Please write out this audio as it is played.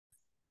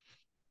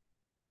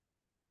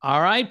All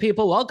right,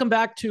 people, welcome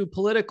back to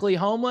Politically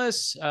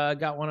Homeless.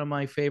 Got one of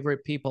my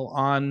favorite people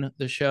on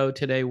the show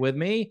today with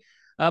me.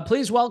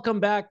 Please welcome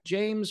back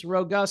James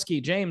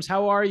Roguski. James,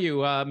 how are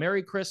you?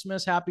 Merry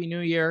Christmas, Happy New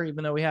Year,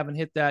 even though we haven't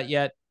hit that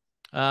yet.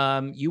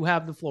 You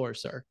have the floor,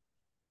 sir.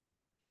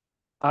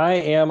 I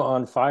am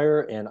on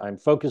fire and I'm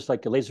focused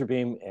like a laser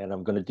beam, and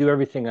I'm going to do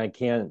everything I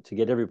can to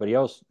get everybody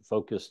else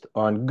focused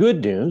on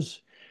good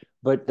news.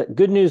 But that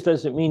good news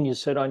doesn't mean you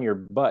sit on your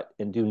butt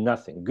and do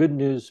nothing. Good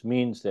news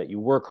means that you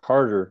work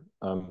harder.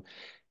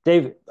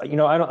 Dave,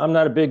 I'm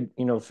not a big,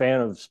 fan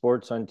of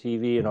sports on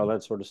TV and all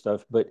that sort of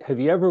stuff, but have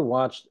you ever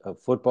watched a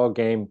football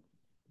game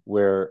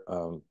where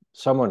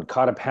someone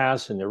caught a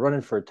pass and they're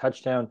running for a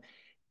touchdown,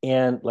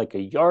 and like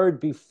a yard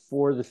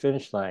before the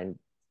finish line,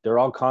 they're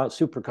all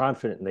super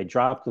confident and they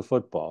drop the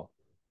football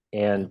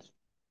Yeah, and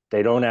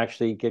they don't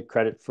actually get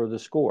credit for the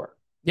score.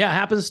 yeah, it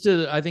happens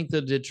to I think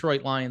the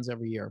Detroit Lions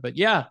every year, but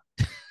yeah,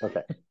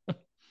 Okay.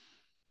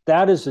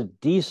 That is a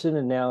decent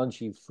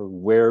analogy for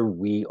where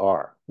we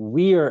are.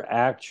 We are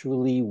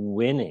actually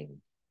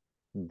winning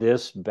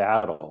this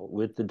battle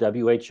with the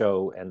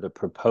WHO and the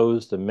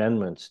proposed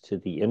amendments to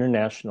the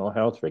international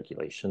health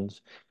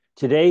regulations.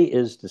 Today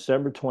is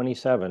December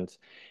 27th,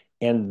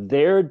 and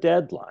their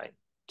deadline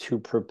to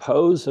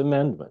propose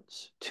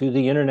amendments to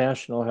the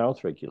international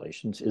health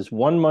regulations is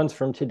 1 month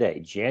from today,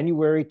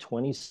 January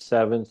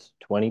 27th,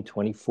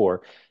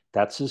 2024.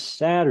 That's a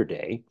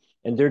Saturday.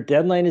 And their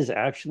deadline is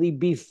actually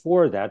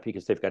before that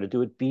because they've got to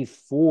do it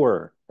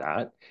before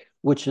that,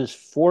 which is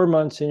 4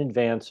 months in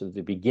advance of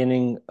the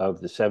beginning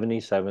of the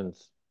 77th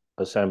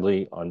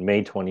Assembly on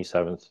May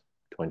 27th,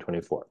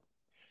 2024.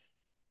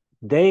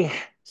 They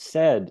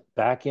said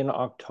back in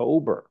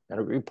October, and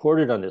I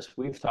reported on this,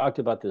 we've talked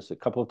about this a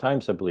couple of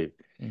times, I believe,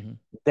 mm-hmm.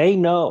 they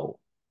know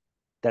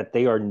that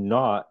they are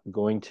not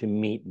going to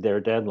meet their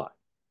deadline.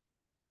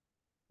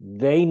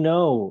 They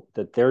know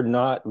that they're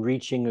not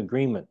reaching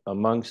agreement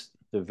amongst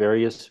the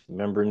various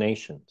member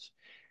nations.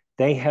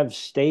 They have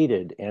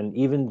stated, and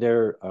even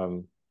their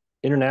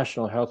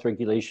International Health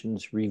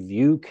Regulations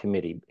Review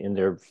Committee, in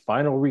their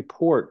final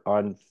report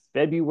on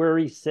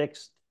February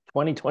 6th,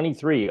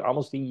 2023,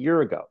 almost a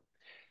year ago,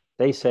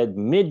 they said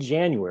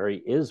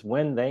mid-January is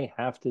when they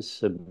have to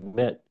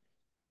submit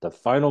the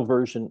final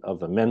version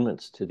of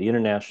amendments to the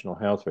international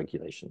health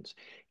regulations.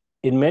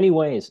 In many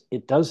ways,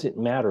 it doesn't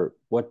matter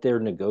what they're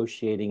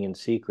negotiating in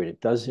secret.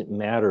 It doesn't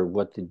matter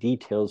what the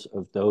details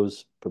of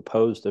those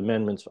proposed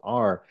amendments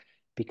are,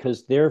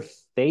 because they're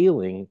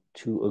failing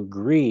to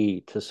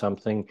agree to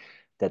something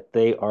that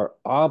they are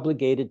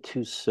obligated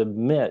to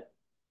submit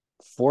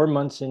 4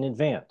 months in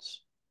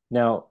advance.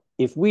 Now,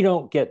 if we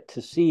don't get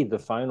to see the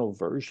final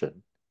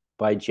version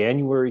by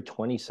January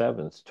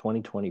 27th,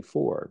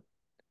 2024,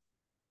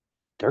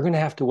 they're going to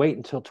have to wait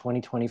until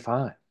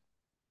 2025.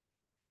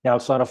 Now,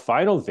 it's not a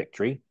final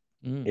victory,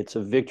 Mm. it's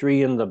a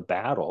victory in the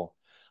battle.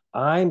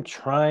 I'm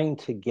trying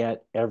to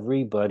get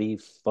everybody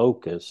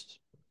focused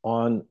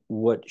on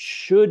what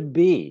should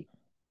be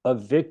a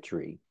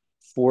victory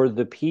for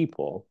the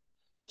people,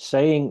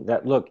 saying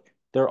that, look,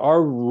 there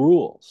are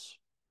rules.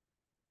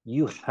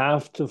 You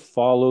have to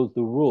follow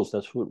the rules.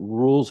 That's what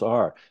rules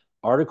are.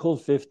 Article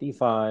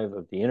 55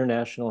 of the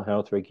International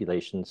Health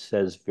Regulations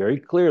says very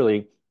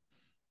clearly,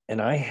 and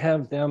I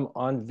have them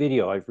on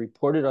video. I've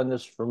reported on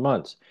this for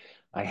months.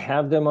 I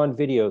have them on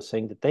video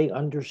saying that they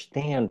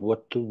understand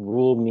what the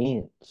rule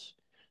means.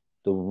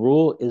 The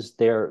rule is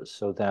there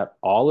so that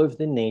all of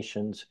the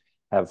nations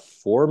have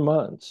 4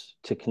 months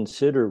to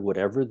consider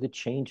whatever the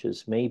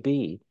changes may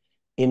be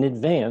in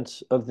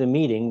advance of the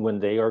meeting when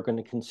they are going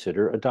to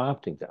consider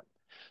adopting them.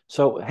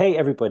 So, hey,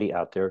 everybody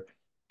out there,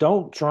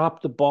 don't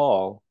drop the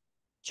ball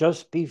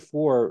just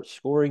before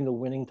scoring the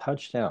winning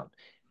touchdown.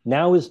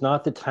 Now is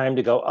not the time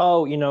to go,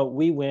 oh,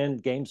 we win,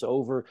 game's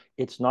over.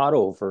 It's not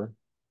over.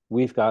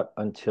 We've got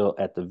until,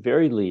 at the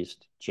very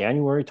least,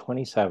 January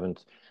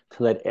 27th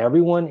to let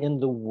everyone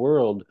in the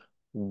world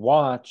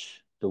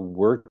watch the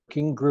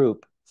working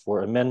group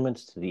for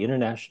amendments to the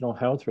international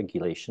health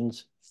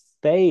regulations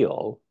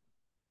fail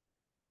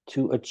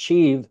to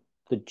achieve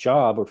the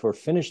job or for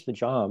finish the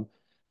job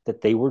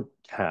that they were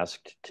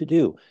tasked to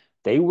do.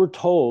 They were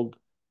told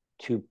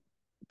to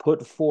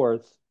put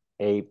forth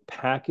a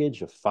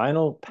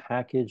final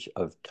package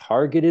of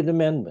targeted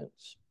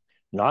amendments,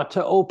 not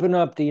to open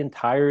up the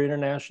entire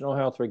international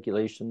health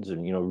regulations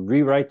and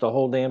rewrite the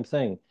whole damn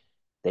thing.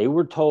 They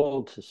were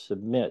told to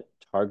submit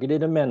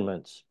targeted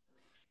amendments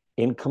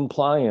in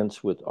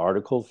compliance with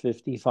Article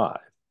 55.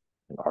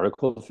 And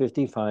Article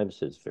 55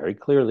 says very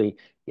clearly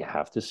you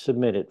have to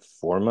submit it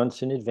 4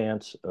 months in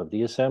advance of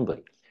the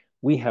assembly.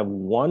 We have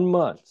 1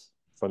 month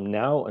from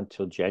now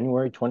until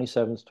January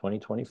 27th,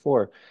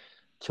 2024,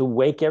 to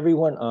wake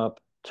everyone up,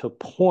 to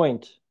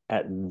point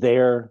at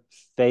their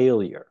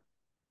failure.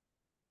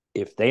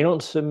 If they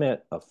don't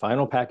submit a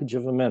final package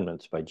of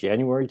amendments by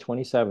January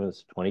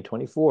 27th,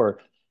 2024,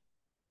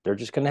 they're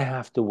just going to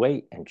have to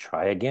wait and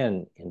try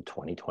again in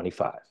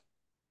 2025.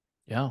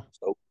 Yeah.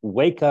 So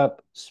wake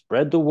up,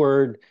 spread the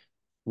word.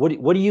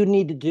 What do you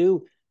need to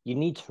do? You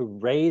need to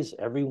raise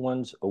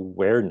everyone's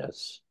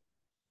awareness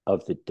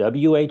of the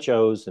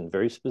WHO's and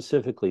very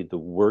specifically the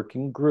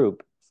Working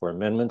Group for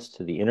Amendments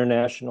to the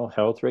International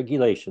Health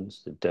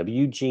Regulations, the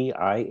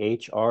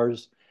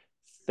WGIHR's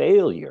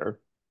failure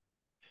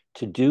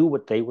to do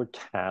what they were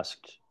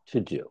tasked to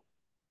do.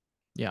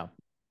 Yeah.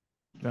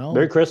 Well,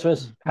 Merry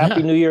Christmas.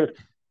 Happy yeah, New Year.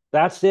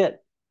 That's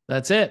it.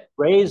 that's it.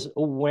 Raise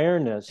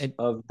awareness And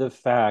of the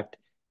fact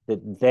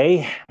that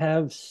they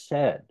have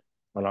said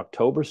on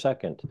October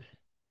 2nd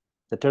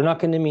that they're not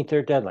going to meet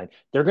their deadline.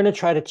 They're going to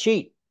try to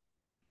cheat.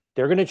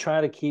 They're going to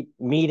try to keep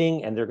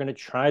meeting and they're going to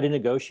try to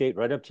negotiate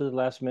right up to the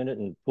last minute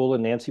and pull a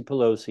Nancy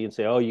Pelosi and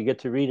say, oh, you get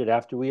to read it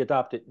after we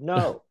adopt it.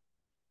 No,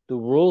 the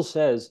rule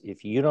says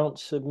if you don't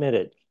submit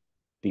it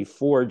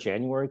before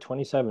January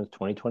 27th,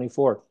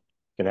 2024, you're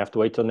going to have to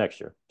wait till next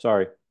year.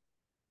 Sorry.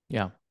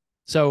 yeah.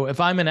 So if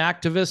I'm an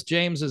activist,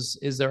 James,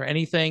 is there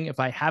anything, if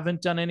I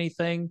haven't done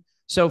anything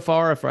so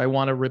far, if I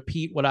want to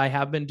repeat what I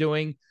have been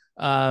doing,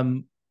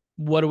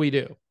 what do we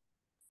do?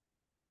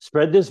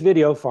 Spread this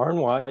video far and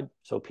wide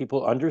so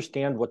people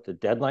understand what the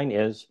deadline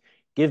is.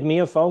 Give me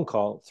a phone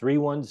call,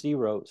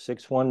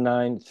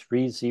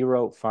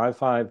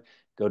 310-619-3055.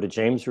 Go to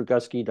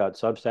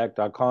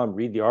jamesroguski.substack.com,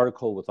 read the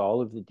article with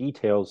all of the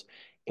details,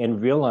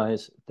 and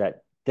realize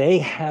that they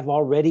have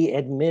already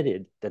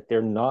admitted that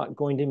they're not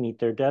going to meet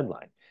their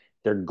deadline.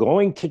 They're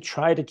going to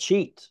try to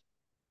cheat.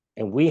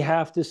 And we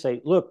have to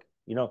say, look,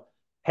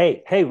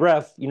 hey,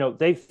 ref,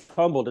 they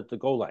fumbled at the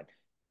goal line.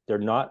 They're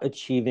not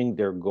achieving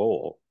their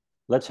goal.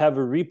 Let's have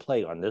a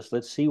replay on this.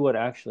 Let's see what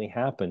actually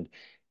happened.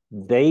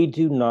 They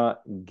do not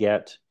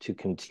get to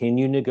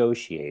continue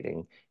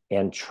negotiating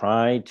and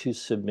try to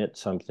submit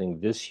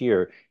something this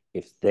year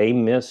if they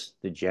miss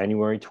the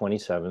January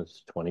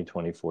 27th,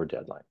 2024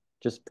 deadline.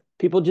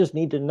 People just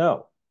need to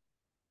know.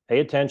 Pay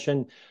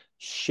attention.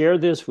 Share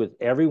this with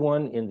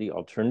everyone in the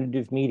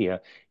alternative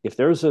media. If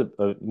there's a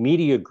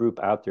media group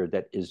out there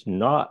that is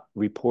not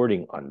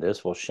reporting on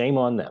this, well, shame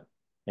on them.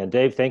 And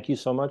Dave, thank you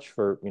so much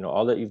for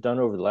all that you've done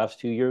over the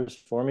last 2 years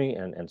for me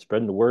and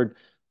spreading the word.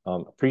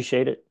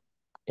 Appreciate it.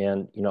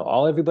 And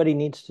all everybody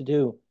needs to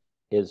do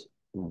is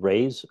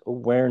raise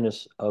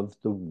awareness of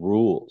the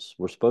rules.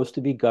 We're supposed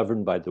to be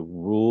governed by the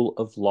rule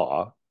of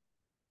law,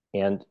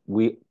 and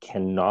we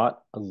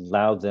cannot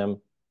allow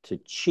them to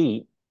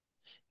cheat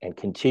and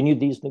continue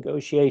these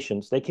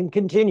negotiations. They can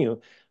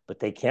continue, but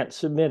they can't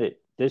submit it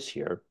this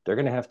year. They're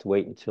going to have to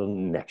wait until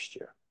next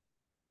year.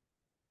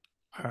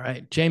 All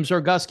right. James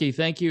Roguski,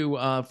 thank you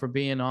for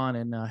being on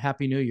and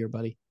Happy New Year,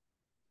 buddy.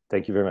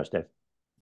 Thank you very much, Dave.